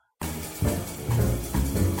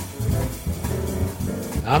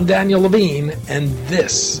I'm Daniel Levine, and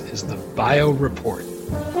this is the Bio Report.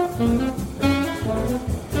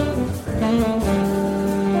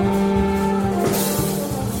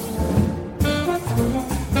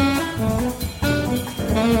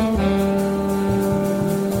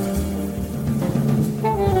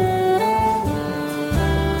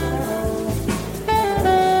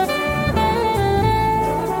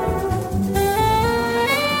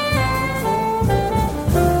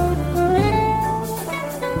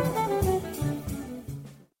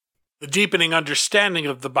 The deepening understanding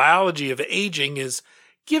of the biology of aging is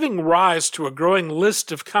giving rise to a growing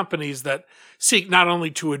list of companies that seek not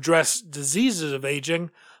only to address diseases of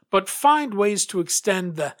aging, but find ways to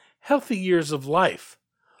extend the healthy years of life.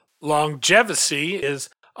 LongeVC is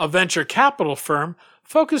a venture capital firm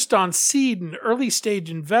focused on seed and early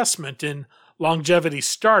stage investment in longevity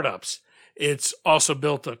startups. It's also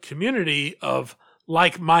built a community of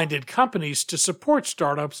like-minded companies to support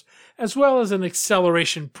startups, as well as an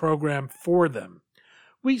acceleration program for them.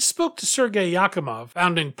 We spoke to Sergey Jakimov,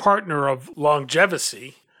 founding partner of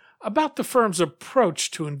LongeVC, about the firm's approach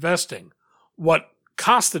to investing, what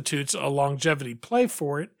constitutes a longevity play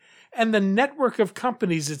for it, and the network of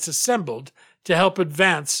companies it's assembled to help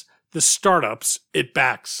advance the startups it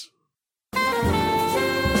backs.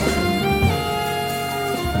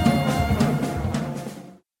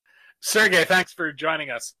 Sergey, thanks for joining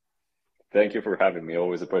us. Thank you for having me.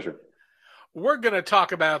 Always a pleasure. We're going to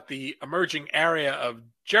talk about the emerging area of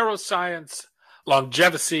geroscience,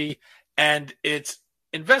 LongeVC, and its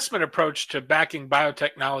investment approach to backing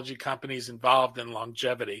biotechnology companies involved in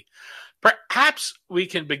longevity. Perhaps we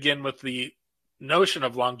can begin with the notion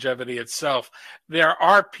of longevity itself. There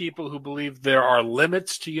are people who believe there are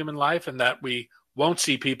limits to human life and that we won't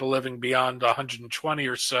see people living beyond 120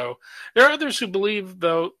 or so. There are others who believe,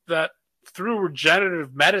 though, that through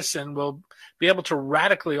regenerative medicine we'll be able to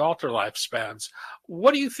radically alter lifespans.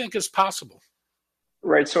 What do you think is possible?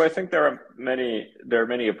 Right. So I think there are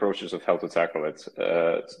many approaches of how to tackle it,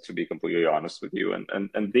 to be completely honest with you.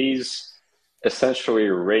 And these essentially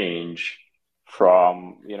range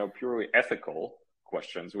from, purely ethical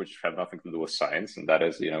questions, which have nothing to do with science. And that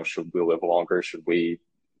is, should we live longer? Should we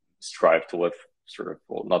strive to live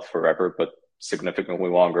not forever, but significantly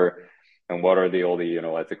longer? And what are all the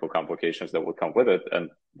ethical complications that would come with it, and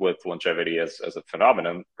with longevity as a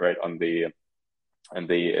phenomenon, right, on the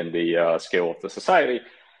scale of the society.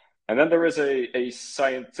 And then there is a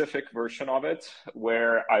scientific version of it,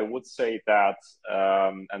 where I would say that,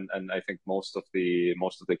 and I think most of the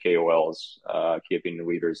KOLs, key opinion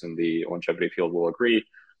leaders in the longevity field will agree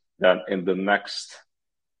that in the next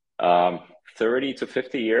 30 to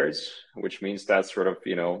 50 years, which means that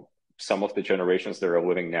some of the generations that are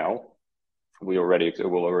living now, we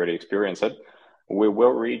will already experience it. We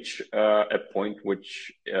will reach a point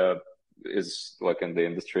which is, like in the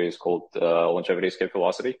industry, is called longevity escape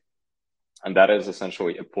velocity. And that is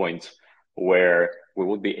essentially a point where we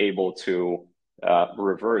would be able to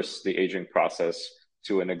reverse the aging process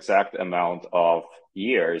to an exact amount of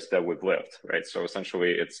years that we've lived, right? So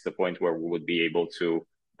essentially, it's the point where we would be able to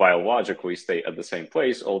biologically stay at the same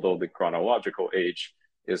place, although the chronological age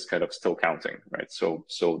is kind of still counting, right? So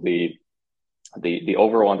the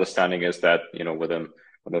overall understanding is that, within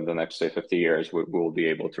the next, say, 50 years, we will be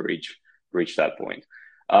able to reach that point.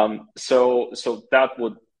 So that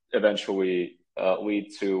would eventually lead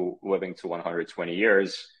to living to 120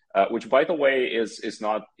 years, which, by the way, is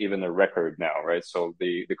not even a record now, right? So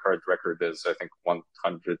the current record is, I think,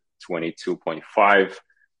 122.5,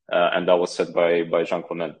 and that was set by Jean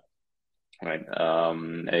Clement, right?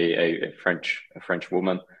 A French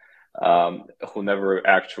woman, who never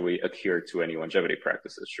actually adhered to any longevity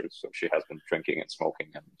practices. So she has been drinking and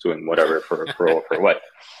smoking and doing whatever for what.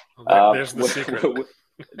 Well, there's the secret.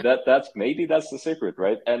 That's the secret,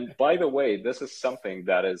 right? And by the way, this is something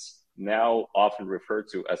that is now often referred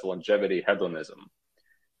to as longevity hedonism,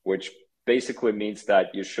 which basically means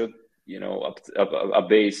that you should,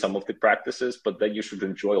 obey some of the practices, but then you should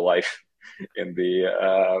enjoy life in the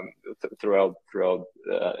throughout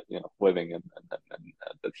living and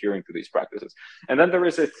adhering to these practices. And then there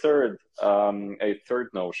is a third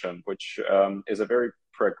notion, which is a very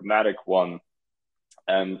pragmatic one,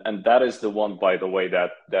 and that is the one, by the way,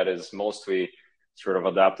 that is mostly sort of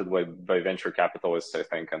adopted by venture capitalists, I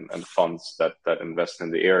think, and funds that invest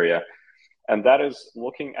in the area. And that is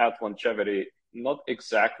looking at longevity not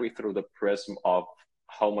exactly through the prism of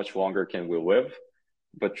how much longer can we live,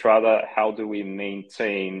 but rather how do we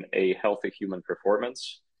maintain a healthy human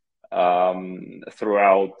performance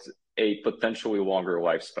throughout a potentially longer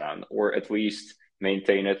lifespan, or at least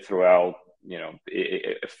maintain it throughout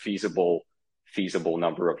a feasible feasible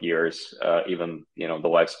number of years, even the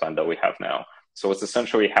lifespan that we have now. So it's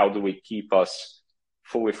essentially, how do we keep us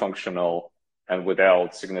fully functional and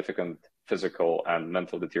without significant physical and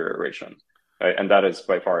mental deterioration, right? And that is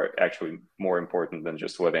by far actually more important than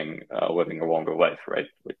just living a longer life, right?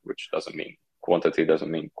 Which doesn't mean quantity, doesn't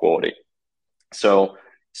mean quality. So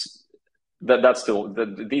that's still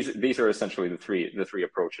these are essentially the three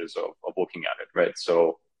approaches of looking at it, right?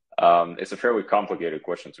 So it's a fairly complicated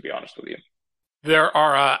question, to be honest with you. There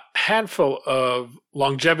are a handful of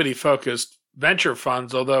longevity-focused venture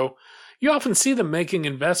funds, although you often see them making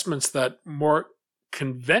investments that more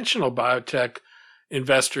conventional biotech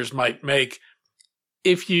investors might make.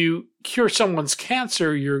 If you cure someone's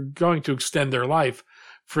cancer, you're going to extend their life.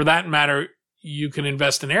 For that matter, you can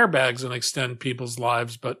invest in airbags and extend people's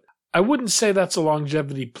lives, but I wouldn't say that's a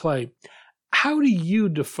longevity play. How do you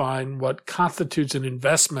define what constitutes an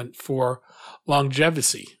investment for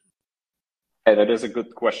LongeVC? Hey, that is a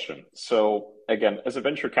good question. So again, as a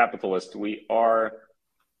venture capitalist, we are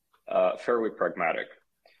fairly pragmatic,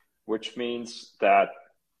 which means that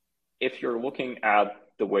if you're looking at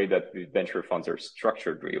the way that the venture funds are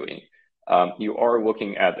structured, really, you are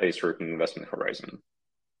looking at a certain investment horizon.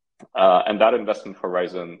 And that investment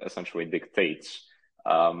horizon essentially dictates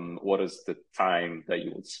what is the time that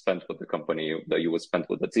you would spend with the company, that you would spend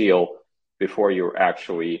with the deal before you're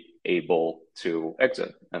actually able to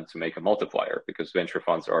exit and to make a multiplier, because venture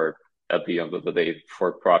funds are, at the end of the day,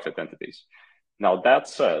 for-profit entities. Now, that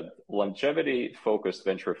said, longevity-focused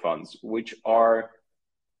venture funds, which are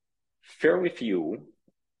fairly few,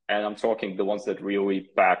 and I'm talking the ones that really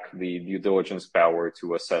back the due diligence power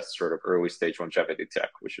to assess sort of early stage longevity tech,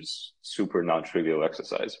 which is super non-trivial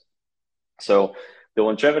exercise. So the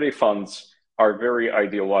longevity funds are very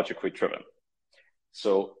ideologically driven.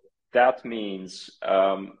 So that means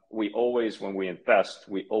we always, when we invest,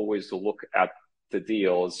 we always look at the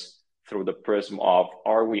deals through the prism of,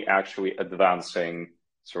 are we actually advancing?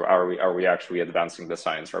 So are we actually advancing the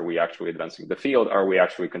science? Are we actually advancing the field? Are we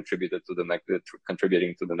actually contributing to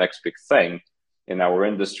the next big thing in our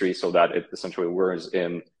industry, so that it essentially lures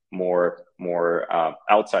in more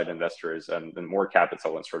outside investors and more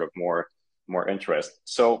capital and sort of more interest?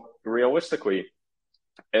 So realistically,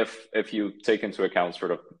 if you take into account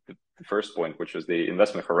sort of the first point, which is the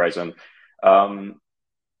investment horizon,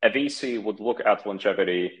 a VC would look at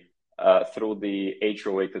longevity through the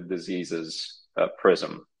age-related diseases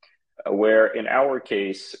prism, where in our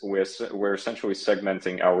case, we're essentially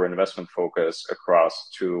segmenting our investment focus across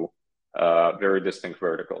two very distinct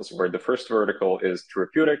verticals, where the first vertical is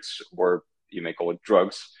therapeutics, or you may call it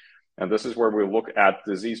drugs. And this is where we look at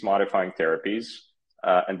disease-modifying therapies,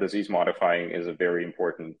 and disease-modifying is a very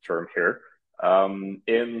important term here,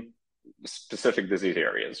 in specific disease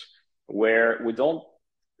areas, where we don't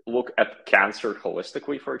look at cancer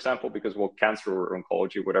holistically, for example, because, well, cancer or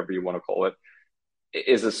oncology, whatever you want to call it,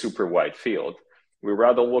 is a super wide field. We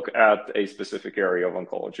rather look at a specific area of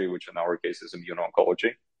oncology, which in our case is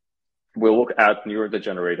immuno-oncology. We'll look at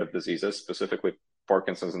neurodegenerative diseases, specifically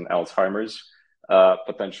Parkinson's and Alzheimer's,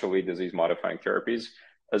 potentially disease-modifying therapies,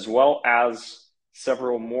 as well as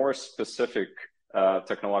several more specific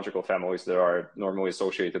technological families that are normally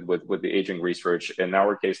associated with the aging research. In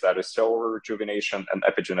our case, that is cellular rejuvenation and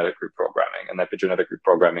epigenetic reprogramming. And epigenetic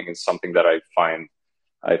reprogramming is something that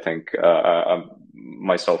I think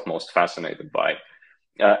myself most fascinated by.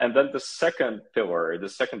 And then the second pillar, the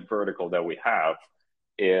second vertical that we have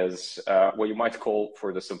is what you might call,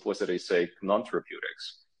 for the simplicity's sake,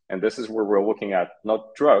 non-therapeutics. And this is where we're looking at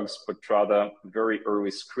not drugs, but rather very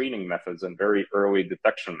early screening methods and very early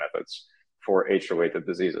detection methods for age-related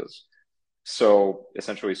diseases. So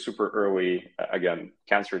essentially super early, again,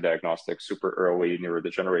 cancer diagnostics, super early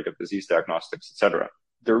neurodegenerative disease diagnostics, etc.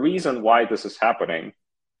 The reason why this is happening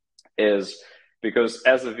is because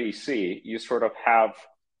as a VC, you sort of have,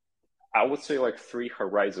 I would say, like three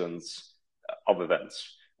horizons of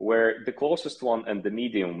events, where the closest one and the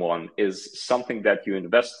medium one is something that you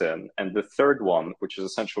invest in. And the third one, which is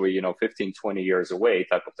essentially, 15, 20 years away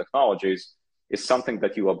type of technologies, is something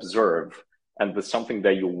that you observe, and it's something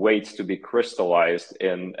that you wait to be crystallized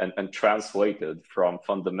in and translated from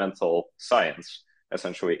fundamental science,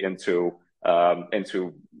 essentially into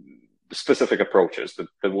specific approaches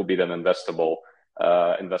that will be then investable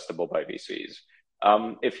by VCs.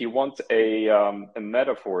 If you want a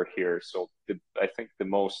metaphor here, so I think the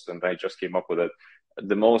most, and I just came up with it,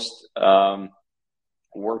 the most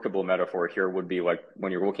workable metaphor here would be like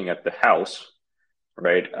when you're looking at the house,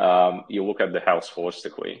 right? You look at the house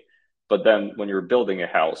holistically, but then when you're building a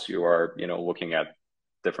house, you are, looking at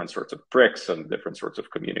different sorts of bricks and different sorts of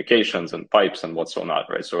communications and pipes and what's so not,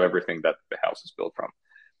 right? So everything that the house is built from.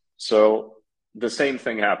 So the same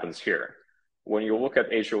thing happens here. When you look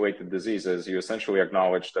at age-related diseases, you essentially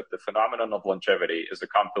acknowledge that the phenomenon of longevity is a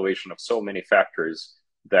compilation of so many factors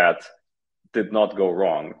that did not go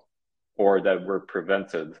wrong or that were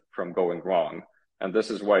prevented from going wrong. And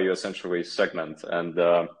this is why you essentially segment and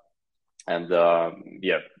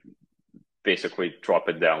basically drop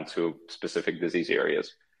it down to specific disease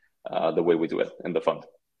areas, the way we do it in the fund.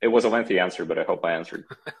 It was a lengthy answer, but I hope I answered.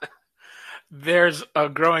 There's a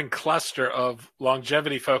growing cluster of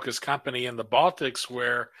longevity-focused company in the Baltics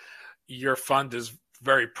where your fund is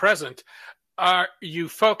very present. Are you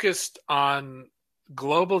focused on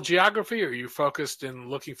global geography, or are you focused in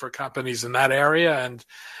looking for companies in that area? And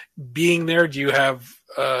being there, do you have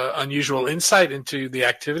unusual insight into the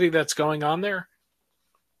activity that's going on there?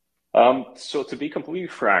 So to be completely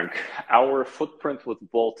frank, our footprint with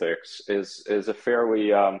Baltics is a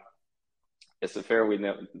fairly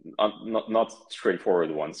not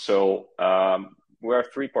straightforward one. So we are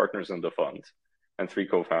 3 partners in the fund and 3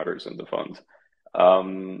 co-founders in the fund.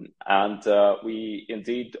 We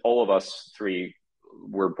indeed, all of us 3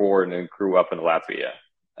 were born and grew up in Latvia.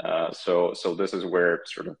 So this is where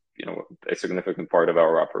sort of, a significant part of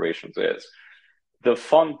our operations is. The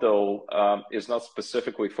fund, though, is not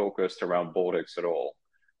specifically focused around Baltics at all.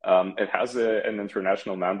 It has an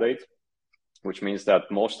international mandate, which means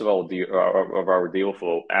that most of our deal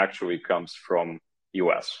flow actually comes from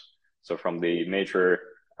US. So from the major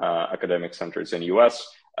academic centers in US,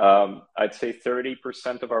 I'd say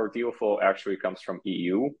 30% of our deal flow actually comes from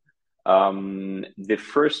EU. The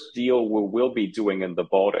first deal we will be doing in the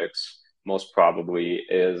Baltics, most probably,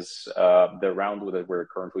 is the round that we're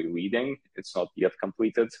currently leading. It's not yet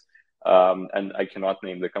completed. And I cannot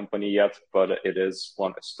name the company yet, but it is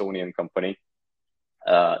one Estonian company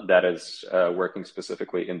that is working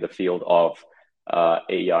specifically in the field of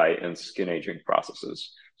AI and skin aging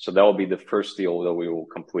processes. So that will be the first deal that we will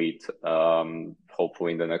complete,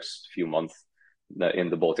 hopefully in the next few months in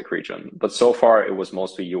the Baltic region. But so far, it was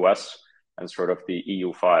mostly US and sort of the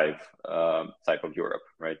EU5 type of Europe,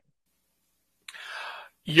 right?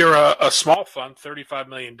 You're a small fund, $35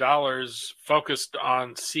 million, focused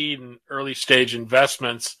on seed and early stage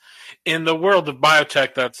investments. In the world of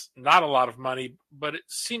biotech, that's not a lot of money, but it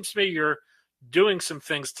seems to me you're doing some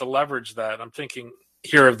things to leverage that. I'm thinking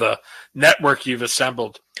here of the network you've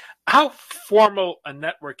assembled. How formal a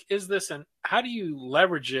network is this, and how do you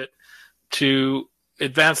leverage it to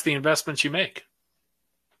advance the investments you make?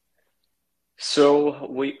 So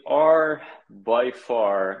we are by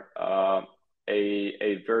far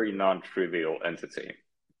a very non-trivial entity,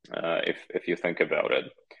 if you think about it.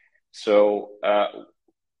 So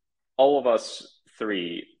all of us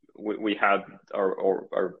 3, we had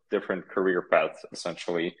our different career paths,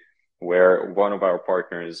 essentially, where one of our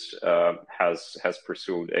partners has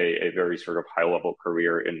pursued a very sort of high-level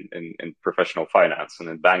career in professional finance and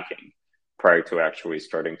in banking prior to actually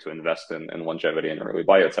starting to invest in longevity and early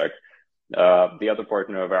biotech. The other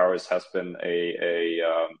partner of ours has been a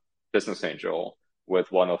business angel with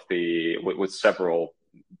with several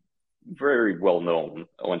very well-known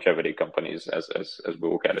longevity companies as we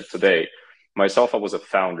look at it today. Myself, I was a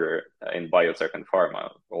founder in biotech and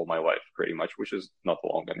pharma all my life, pretty much, which is not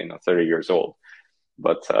long. I mean, I'm 30 years old,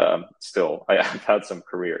 but still, I've had some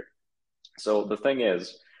career. So the thing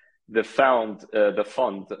is, the fund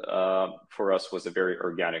for us was a very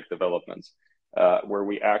organic development, where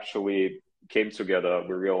we actually came together.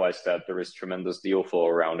 We realized that there is tremendous deal flow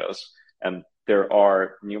around us, and there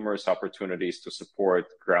are numerous opportunities to support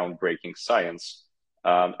groundbreaking science.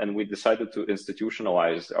 And we decided to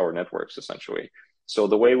institutionalize our networks, essentially. So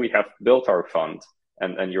the way we have built our fund,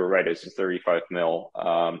 and you're right, it's a 35 mil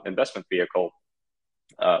investment vehicle,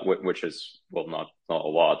 which is, well, not a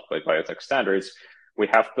lot by biotech standards. We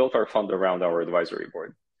have built our fund around our advisory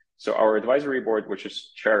board. So our advisory board, which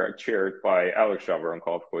is chaired by Alex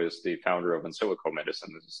Javornkov, who is the founder of In Silico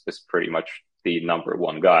Medicine, is pretty much the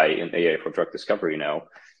 #1 guy in AI for drug discovery now,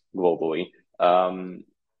 globally.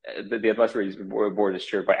 The advisory board is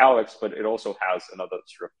chaired by Alex, but it also has another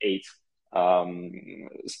sort of 8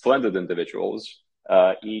 splendid individuals,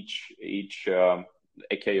 each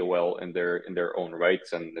a KOL in their own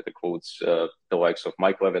rights, and it includes the likes of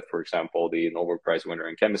Mike Levitt, for example, the Nobel Prize winner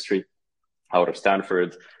in chemistry out of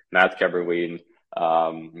Stanford, Matt Kaberlein,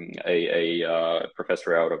 a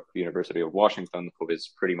professor out of the University of Washington, who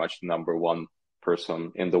is pretty much the #1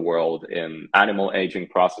 person in the world in animal aging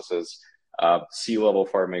processes, C-level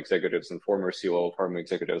pharma executives and former C-level pharma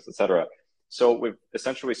executives, etc. So we've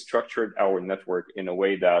essentially structured our network in a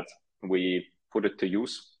way that we put it to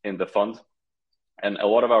use in the fund. And a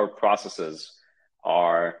lot of our processes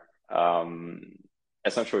are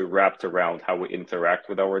essentially wrapped around how we interact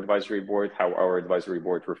with our advisory board, how our advisory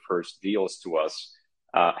board refers deals to us,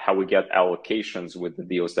 how we get allocations with the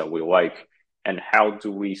deals that we like, and how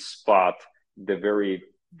do we spot the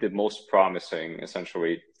most promising,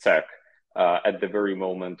 essentially, tech at the very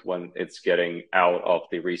moment when it's getting out of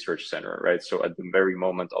the research center, right? So at the very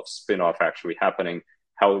moment of spin-off actually happening,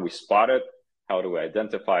 how do we spot it? How do we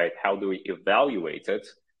identify it? How do we evaluate it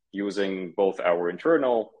using both our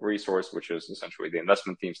internal resource, which is essentially the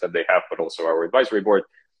investment teams that they have, but also our advisory board?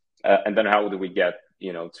 And then how do we get,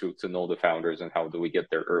 to know the founders, and how do we get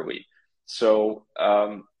there early? So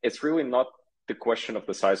it's really not the question of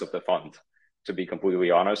the size of the fund, to be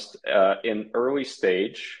completely honest. In early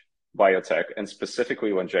stage biotech, and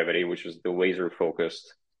specifically longevity, which is the laser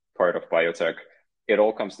focused part of biotech, it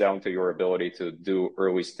all comes down to your ability to do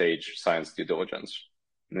early stage science due diligence.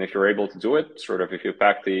 And if you're able to do it, if you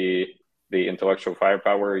pack the intellectual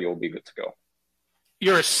firepower, you'll be good to go.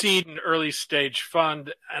 You're a seed and early stage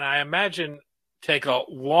fund, and I imagine take a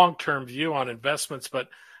long-term view on investments, but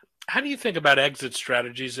how do you think about exit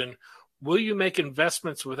strategies, and will you make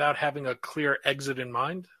investments without having a clear exit in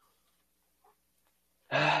mind?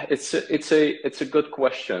 It's a good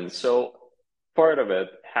question. So part of it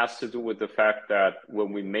has to do with the fact that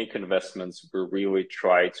when we make investments, we really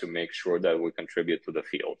try to make sure that we contribute to the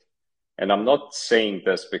field. And I'm not saying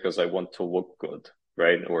this because I want to look good,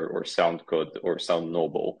 right? Or sound good or sound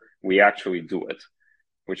noble. We actually do it,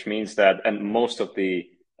 which means that, and most of the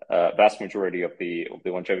vast majority of the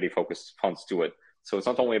longevity focused funds do it. So it's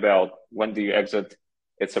not only about when do you exit,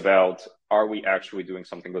 it's about, are we actually doing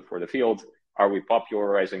something good for the field? Are we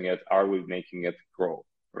popularizing it? Are we making it grow,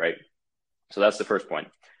 right? So that's the first point.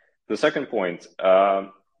 The second point,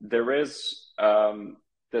 there is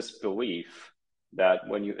this belief that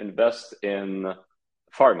when you invest in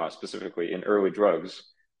pharma, specifically in early drugs,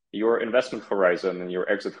 your investment horizon and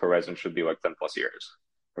your exit horizon should be like 10 plus years,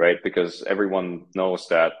 right? Because everyone knows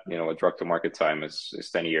that, a drug to market time is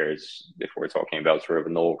 10 years. If we're talking about sort of a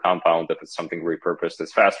novel compound, if it's something repurposed,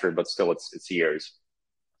 it's faster, but still it's years,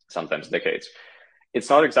 sometimes decades. It's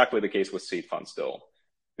not exactly the case with seed funds though,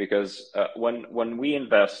 because when we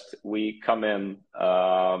invest, we come in,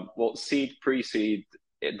 seed, pre-seed,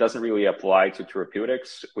 it doesn't really apply to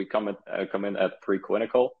therapeutics. We come in at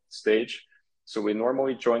preclinical stage. So we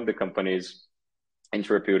normally join the companies in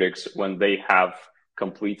therapeutics when they have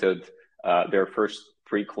completed their first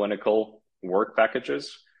preclinical work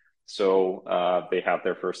packages. So they have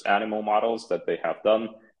their first animal models that they have done,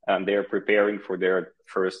 and they're preparing for their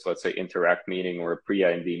first, let's say, interact meeting or a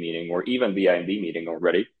pre-IND meeting or even the IND meeting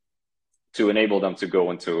already to enable them to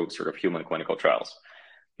go into sort of human clinical trials.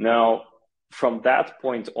 Now, from that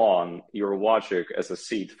point on, your logic as a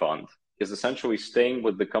seed fund is essentially staying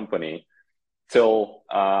with the company till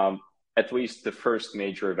at least the first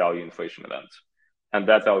major value inflation event. And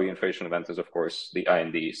that value inflation event is, of course, the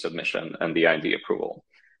IND submission and the IND approval.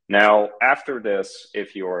 Now, after this,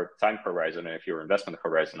 if your time horizon and if your investment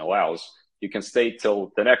horizon allows, you can stay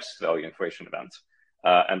till the next value inflation event.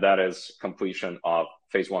 And that is completion of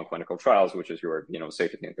phase 1 clinical trials, which is your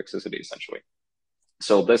safety and toxicity, essentially.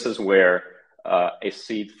 So this is where a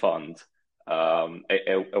seed fund,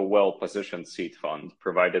 a well-positioned seed fund,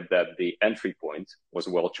 provided that the entry point was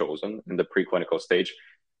well chosen in the preclinical stage,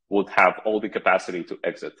 would have all the capacity to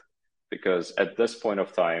exit. Because at this point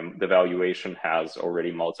of time, the valuation has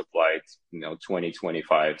already multiplied, 20,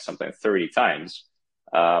 25, sometimes 30 times.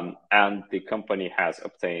 And the company has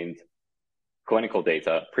obtained clinical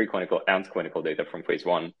data, preclinical and clinical data from phase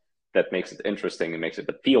 1 that makes it interesting and makes it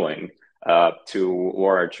appealing to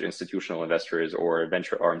large institutional investors or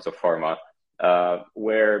venture arms of pharma,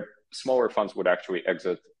 where smaller funds would actually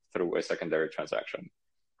exit through a secondary transaction,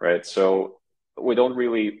 right? So we don't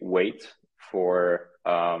really wait for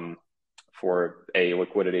a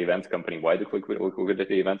liquidity event, company-wide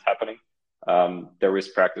liquidity event happening. There is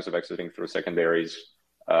practice of exiting through secondaries,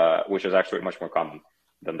 which is actually much more common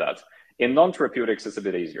than that. In non-therapeutics, it's a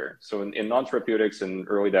bit easier. So in non-therapeutics and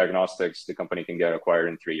early diagnostics, the company can get acquired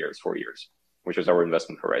in 3 years, 4 years, which is our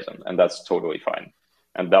investment horizon. And that's totally fine.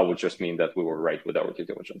 And that would just mean that we were right with our due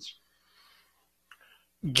diligence.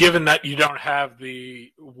 Given that you don't have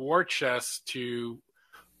the war chest to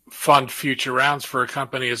fund future rounds for a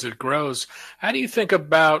company as it grows, how do you think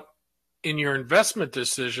about, in your investment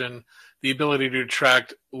decision, the ability to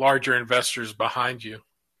attract larger investors behind you?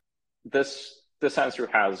 This answer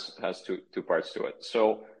has two parts to it.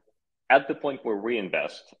 So at the point where we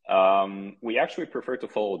invest, we actually prefer to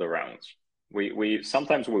follow the rounds. We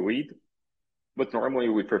sometimes we lead, but normally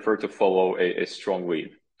we prefer to follow a strong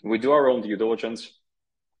lead. We do our own due diligence,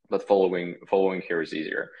 but following here is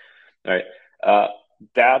easier, right?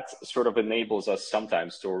 That sort of enables us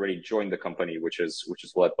sometimes to already join the company, which is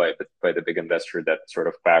led by the big investor that sort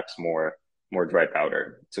of backs more dry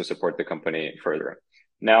powder to support the company further.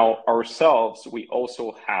 Now, ourselves, we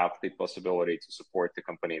also have the possibility to support the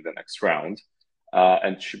company in the next round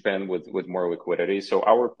and chip in with more liquidity. So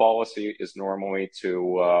our policy is normally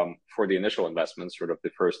to, for the initial investment, sort of the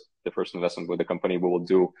first investment with the company, we will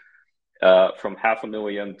do from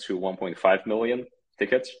 $500,000 to 1.5 million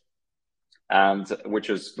tickets, and which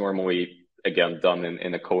is normally again done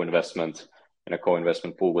in a co-investment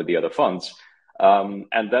pool with the other funds,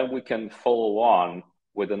 and then we can follow on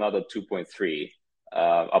with another 2.3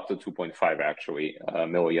 up to 2.5 actually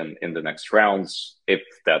million in the next rounds if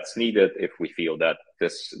that's needed, if we feel that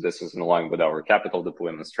this is in line with our capital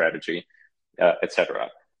deployment strategy, etc.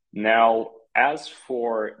 Now, as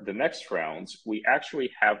for the next rounds, we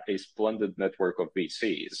actually have a splendid network of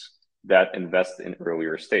VCs that invest in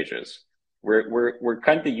earlier stages. We're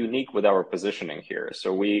kind of unique with our positioning here.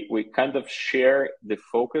 So we kind of share the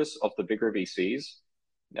focus of the bigger VCs,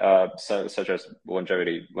 such as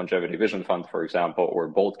Longevity Vision Fund, for example, or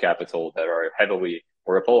Bold Capital that are heavily,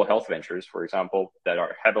 or Apollo Health Ventures, for example, that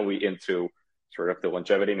are heavily into sort of the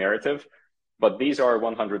longevity narrative. But these are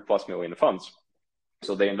 100 plus million funds,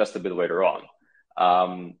 so they invest a bit later on.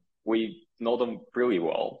 We know them really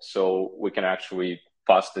well, so we can actually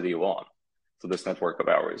pass the deal on to this network of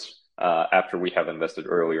ours after we have invested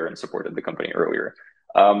earlier and supported the company earlier.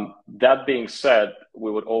 That being said,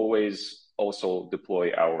 we would always also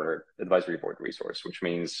deploy our advisory board resource, which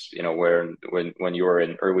means, when you're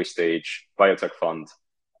in early stage biotech fund,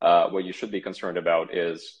 what you should be concerned about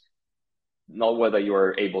is not whether you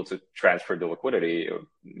are able to transfer the liquidity,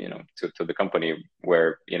 to the company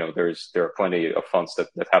where, there are plenty of funds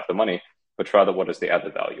that have the money, but rather what is the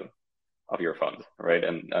added value of your fund, right?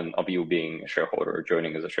 And of you being a shareholder or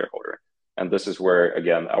joining as a shareholder. And this is where,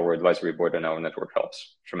 again, our advisory board and our network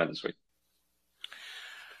helps tremendously.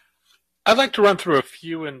 I'd like to run through a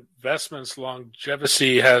few investments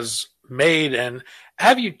LongeVC has made and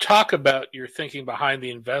have you talk about your thinking behind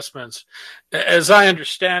the investments. As I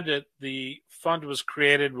understand it, the fund was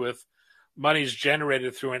created with monies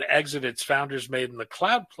generated through an exit its founders made in the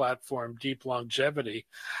cloud platform, Deep Longevity.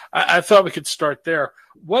 I thought we could start there.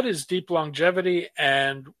 What is Deep Longevity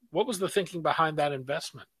and what was the thinking behind that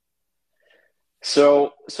investment?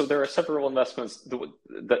 So there are several investments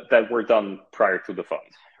that were done prior to the fund,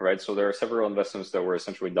 right? So there are several investments that were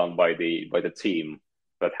essentially done by the team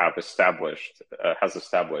that has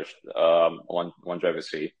established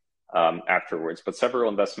LongeVC afterwards. But several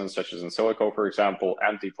investments, such as in Silico, for example,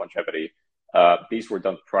 and Deep Longevity, these were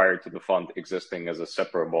done prior to the fund existing as a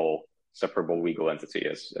separable legal entity,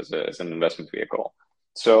 as an investment vehicle.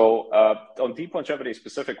 So on Deep Longevity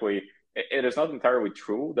specifically, it is not entirely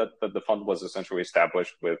true that the fund was essentially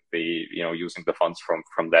established with the using the funds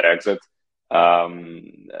from that exit.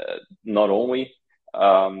 Not only,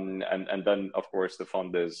 and then of course the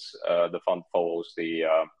fund follows the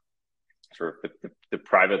sort of the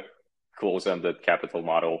private close-ended capital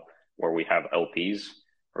model where we have LPs,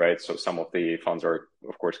 right? So some of the funds are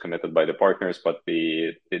of course committed by the partners, but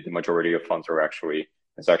the majority of funds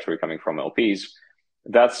is actually coming from LPs.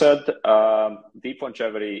 That said, Deep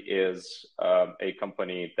Longevity is a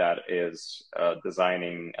company that is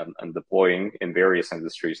designing and deploying in various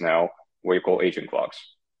industries now what you call aging clocks.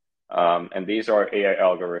 And these are AI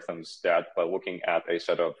algorithms that, by looking at a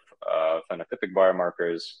set of phenotypic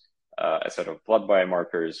biomarkers, a set of blood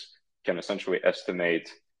biomarkers, can essentially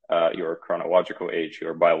estimate your chronological age,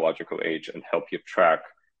 your biological age, and help you track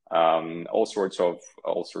all sorts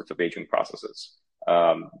of aging processes.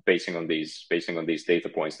 Basing on these data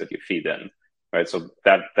points that you feed in, right? So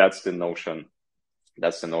that's the notion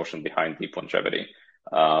behind Deep Longevity.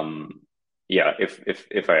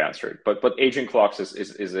 If I answered, but aging clocks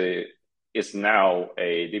is now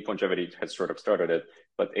a Deep Longevity has sort of started it,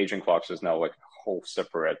 but aging clocks is now like a whole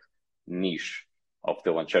separate niche of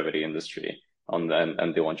the longevity industry and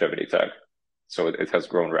the longevity tech. So it has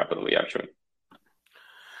grown rapidly, actually.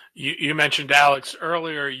 You mentioned, Alex,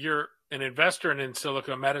 earlier you're an investor in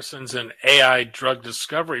Insilico Medicine's an AI drug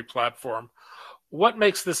discovery platform. What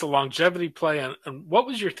makes this a longevity play, and what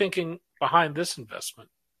was your thinking behind this investment?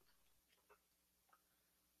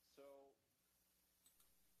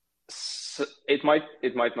 So it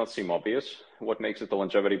might not seem obvious what makes it a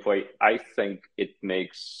longevity play. I think it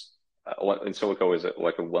makes Insilico is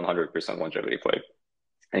like a 100% longevity play,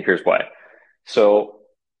 and here's why. So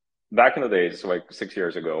back in the days, like 6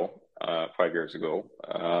 years ago, 5 years ago,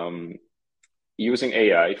 using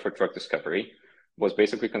AI for drug discovery was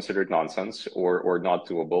basically considered nonsense or not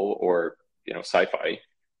doable or sci-fi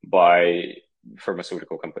by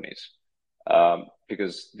pharmaceutical companies,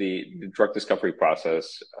 because the drug discovery process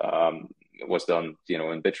was done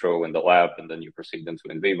in vitro in the lab, and then you proceed into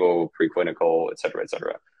in vivo, preclinical, et cetera, et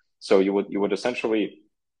cetera. So you would essentially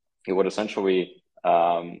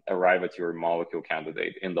arrive at your molecule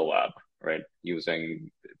candidate in the lab, right,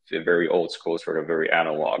 using a very old school, sort of very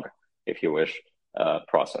analog, if you wish,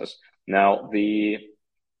 process. Now, the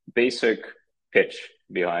basic pitch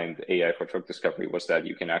behind AI for drug discovery was that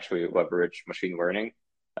you can actually leverage machine learning,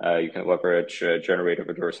 you can leverage generative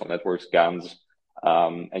adversarial networks, GANs,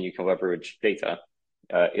 and you can leverage data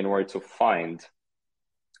in order to find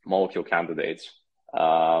molecule candidates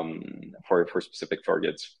for specific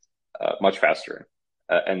targets much faster.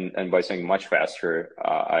 And by saying much faster,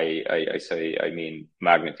 I mean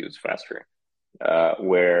magnitudes faster,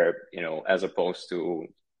 where, as opposed to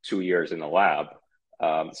 2 years in the lab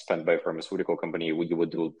spent by a pharmaceutical company, you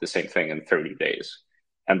would do the same thing in 30 days.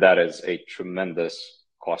 And that is a tremendous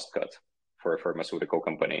cost cut for a pharmaceutical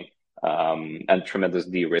company, and tremendous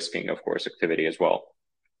de-risking, of course, activity as well.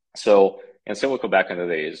 So in silico back in the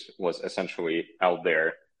days was essentially out there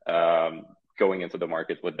going into the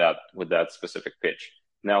market with that specific pitch.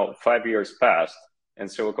 Now, 5 years passed, and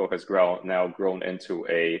silico has grown into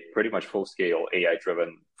a pretty much full-scale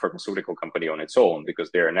AI-driven pharmaceutical company on its own,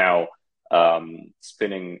 because they are now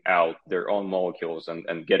spinning out their own molecules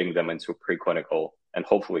and getting them into preclinical and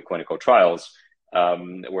hopefully clinical trials,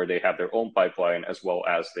 where they have their own pipeline, as well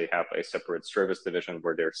as they have a separate service division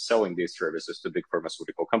where they're selling these services to big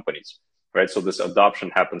pharmaceutical companies, right? So this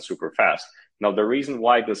adoption happens super fast. Now, the reason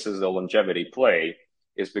why this is a longevity play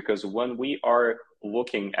is because when we are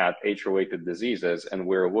looking at age-related diseases and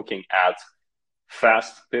we're looking at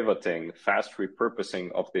fast pivoting, fast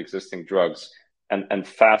repurposing of the existing drugs, and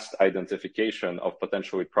fast identification of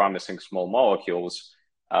potentially promising small molecules,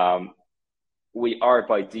 we are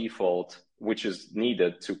by default, which is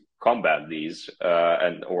needed to combat these,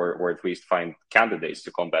 or at least find candidates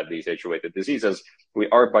to combat these age-related diseases, we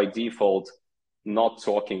are by default not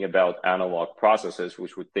talking about analog processes,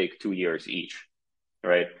 which would take 2 years each,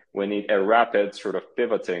 right? We need a rapid sort of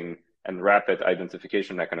pivoting and rapid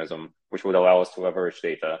identification mechanism, which would allow us to leverage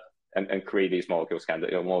data and create these molecule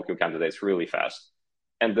candidates really fast.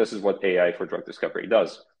 And this is what AI for drug discovery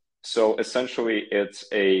does. So essentially, it's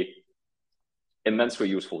a immensely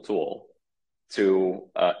useful tool to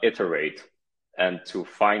iterate and to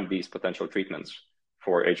find these potential treatments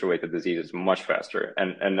for age-related diseases much faster.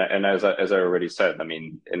 And as I already said, I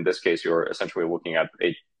mean, in this case, you're essentially looking at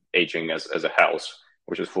aging as a house,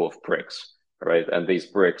 which is full of bricks, right? And these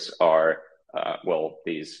bricks are,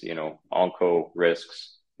 these, onco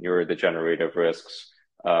risks, neurodegenerative risks,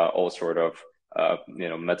 all sort of,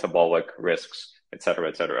 metabolic risks, et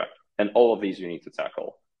cetera, and all of these you need to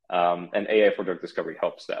tackle. And AI for drug discovery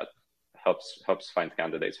helps find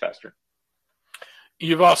candidates faster.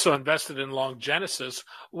 You've also invested in LongeVC.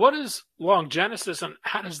 What is LongeVC, and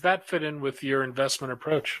how does that fit in with your investment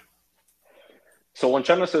approach? So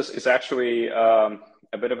LongeVC is actually a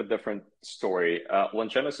bit of a different story.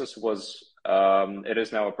 LongeVC was, it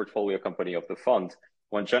is now a portfolio company of the fund.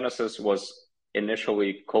 LongeVC was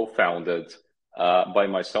initially co-founded by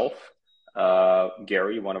myself,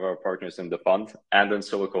 Gary, one of our partners in the fund, and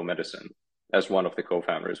Insilico Medicine as one of the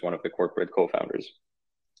co-founders, one of the corporate co-founders.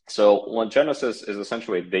 So LongeVC is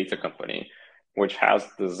essentially a data company which has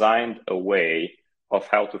designed a way of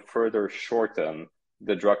how to further shorten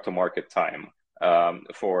the drug to market time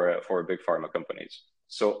for big pharma companies.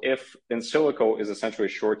 So if Insilico is essentially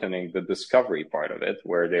shortening the discovery part of it,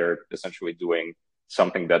 where they're essentially doing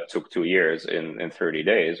something that took 2 years in 30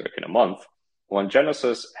 days or in a month,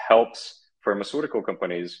 LongeVC helps pharmaceutical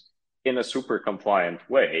companies in a super compliant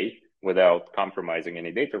way, without compromising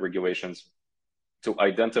any data regulations, to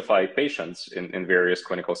identify patients in various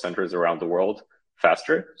clinical centers around the world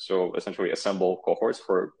faster. So essentially assemble cohorts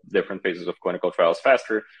for different phases of clinical trials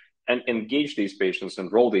faster, and engage these patients,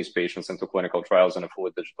 enroll these patients into clinical trials in a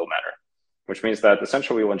fully digital manner, which means that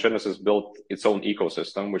essentially LongeVC built its own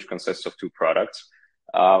ecosystem, which consists of 2 products.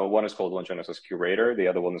 One is called LongeVC Curator. The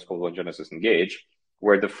other one is called LongeVC Engage,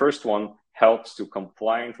 where the first one helps to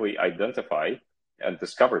compliantly identify and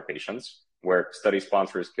discover patients, where study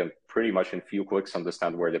sponsors can pretty much in few clicks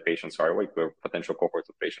understand where the patients are, like where potential cohorts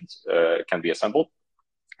of patients can be assembled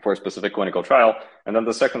for a specific clinical trial. And then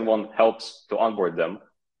the second one helps to onboard them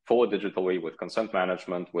fully digitally with consent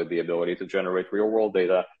management, with the ability to generate real world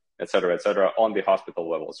data, et cetera, on the hospital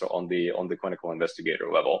level. So on the clinical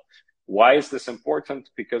investigator level. Why is this important?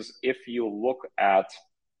 Because if you look at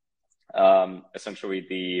essentially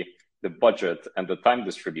the budget and the time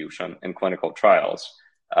distribution in clinical trials,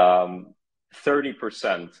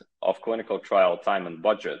 30% of clinical trial time and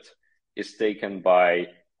budget is taken by,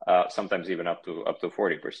 sometimes even up to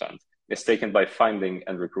 40%, is taken by finding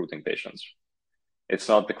and recruiting patients. It's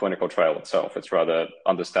not the clinical trial itself. It's rather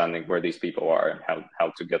understanding where these people are and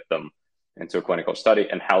how to get them into a clinical study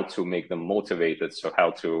and how to make them motivated. So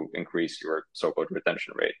how to increase your so-called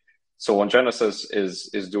retention rate. So LongeGenesis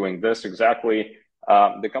is doing this exactly.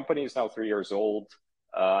 The company is now 3 years old,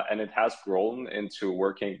 and it has grown into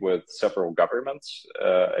working with several governments,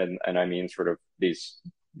 and I mean sort of these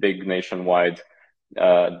big nationwide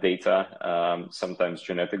data, sometimes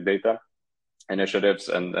genetic data initiatives,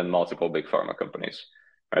 and multiple big pharma companies.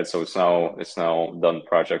 Right, so it's now done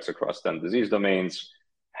projects across 10 disease domains,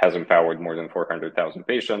 has empowered more than 400,000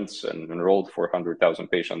 patients and enrolled 400,000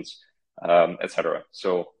 patients, etc.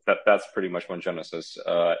 So that's pretty much LongeGenesis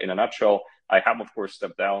in a nutshell. I have, of course,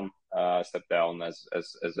 stepped down as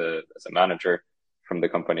a manager from the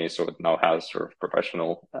company, so it now has sort of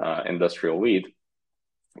professional industrial lead.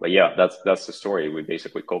 But yeah, that's the story. We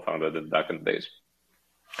basically co-founded it back in the days.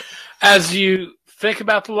 As you think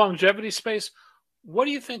about the longevity space, what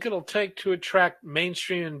do you think it'll take to attract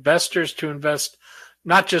mainstream investors to invest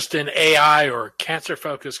not just in AI or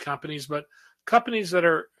cancer-focused companies, but companies that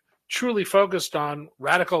are truly focused on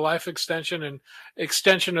radical life extension and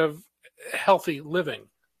extension of healthy living?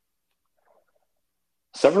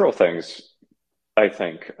 Several things, I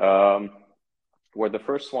think. Where the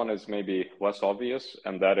first one is maybe less obvious,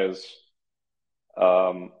 and that is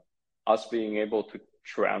us being able to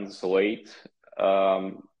translate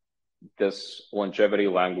this longevity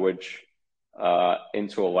language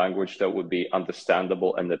into a language that would be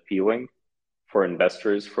understandable and appealing for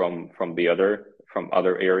investors from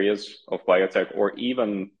other areas of biotech, or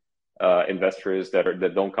even investors that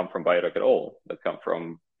don't come from biotech at all, that come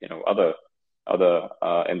from other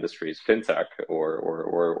industries, fintech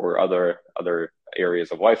or other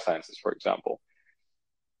areas of life sciences, for example.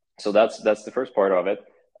 So that's the first part of it.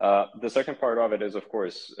 The second part of it is, of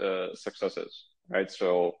course, successes, right?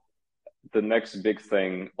 So the next big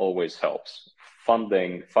thing always helps.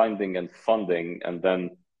 Finding and funding, and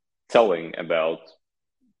then telling about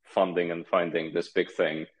funding and finding this big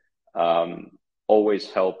thing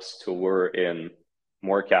always helps to lure in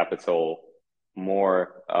more capital,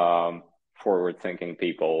 more forward-thinking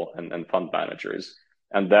people and fund managers.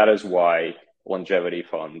 And that is why longevity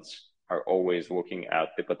funds are always looking at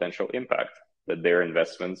the potential impact that their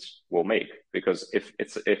investments will make. Because if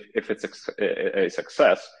it's a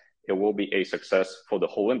success, it will be a success for the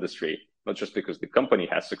whole industry, not just because the company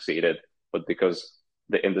has succeeded, but because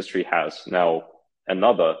the industry has now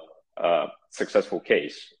another successful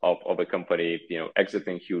case of a company,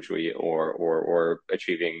 exiting hugely or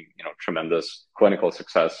achieving, tremendous clinical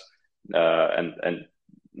success, and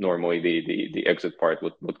normally the exit part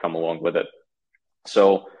would come along with it.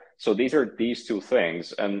 So these are these two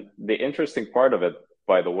things, and the interesting part of it,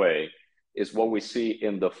 by the way, is what we see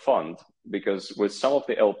in the fund, because with some of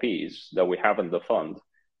the LPs that we have in the fund,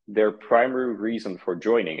 their primary reason for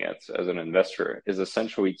joining it as an investor is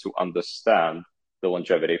essentially to understand the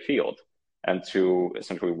longevity field and to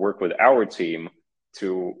essentially work with our team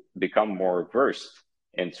to become more versed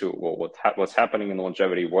into what's happening in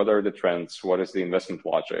longevity, what are the trends, what is the investment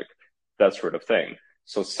logic, that sort of thing.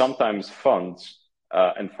 So sometimes funds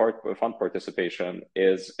and fund participation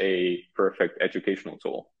is a perfect educational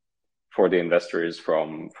tool for the investors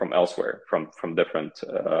from elsewhere, from different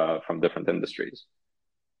industries,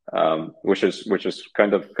 which is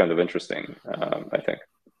kind of interesting, I think.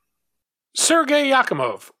 Sergey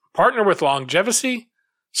Jakimov, partner with LongeVC.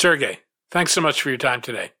 Sergey, thanks so much for your time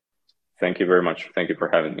today. Thank you very much. Thank you for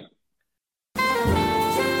having me.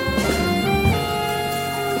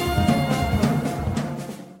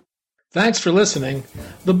 Thanks for listening.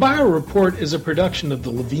 The Bio Report is a production of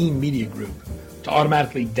the Levine Media Group. To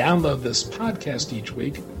automatically download this podcast each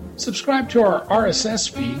week, subscribe to our RSS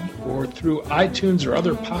feed or through iTunes or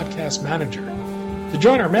other podcast manager. To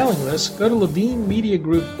join our mailing list, go to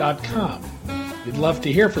levinemediagroup.com. We'd love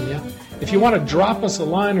to hear from you. If you want to drop us a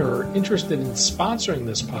line or are interested in sponsoring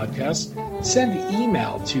this podcast, send an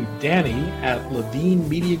email to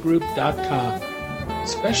danny@levinemediagroup.com.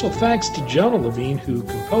 Special thanks to Jonah Levine, who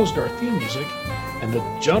composed our theme music, and the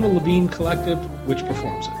Jonah Levine Collective, which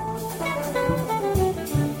performs it.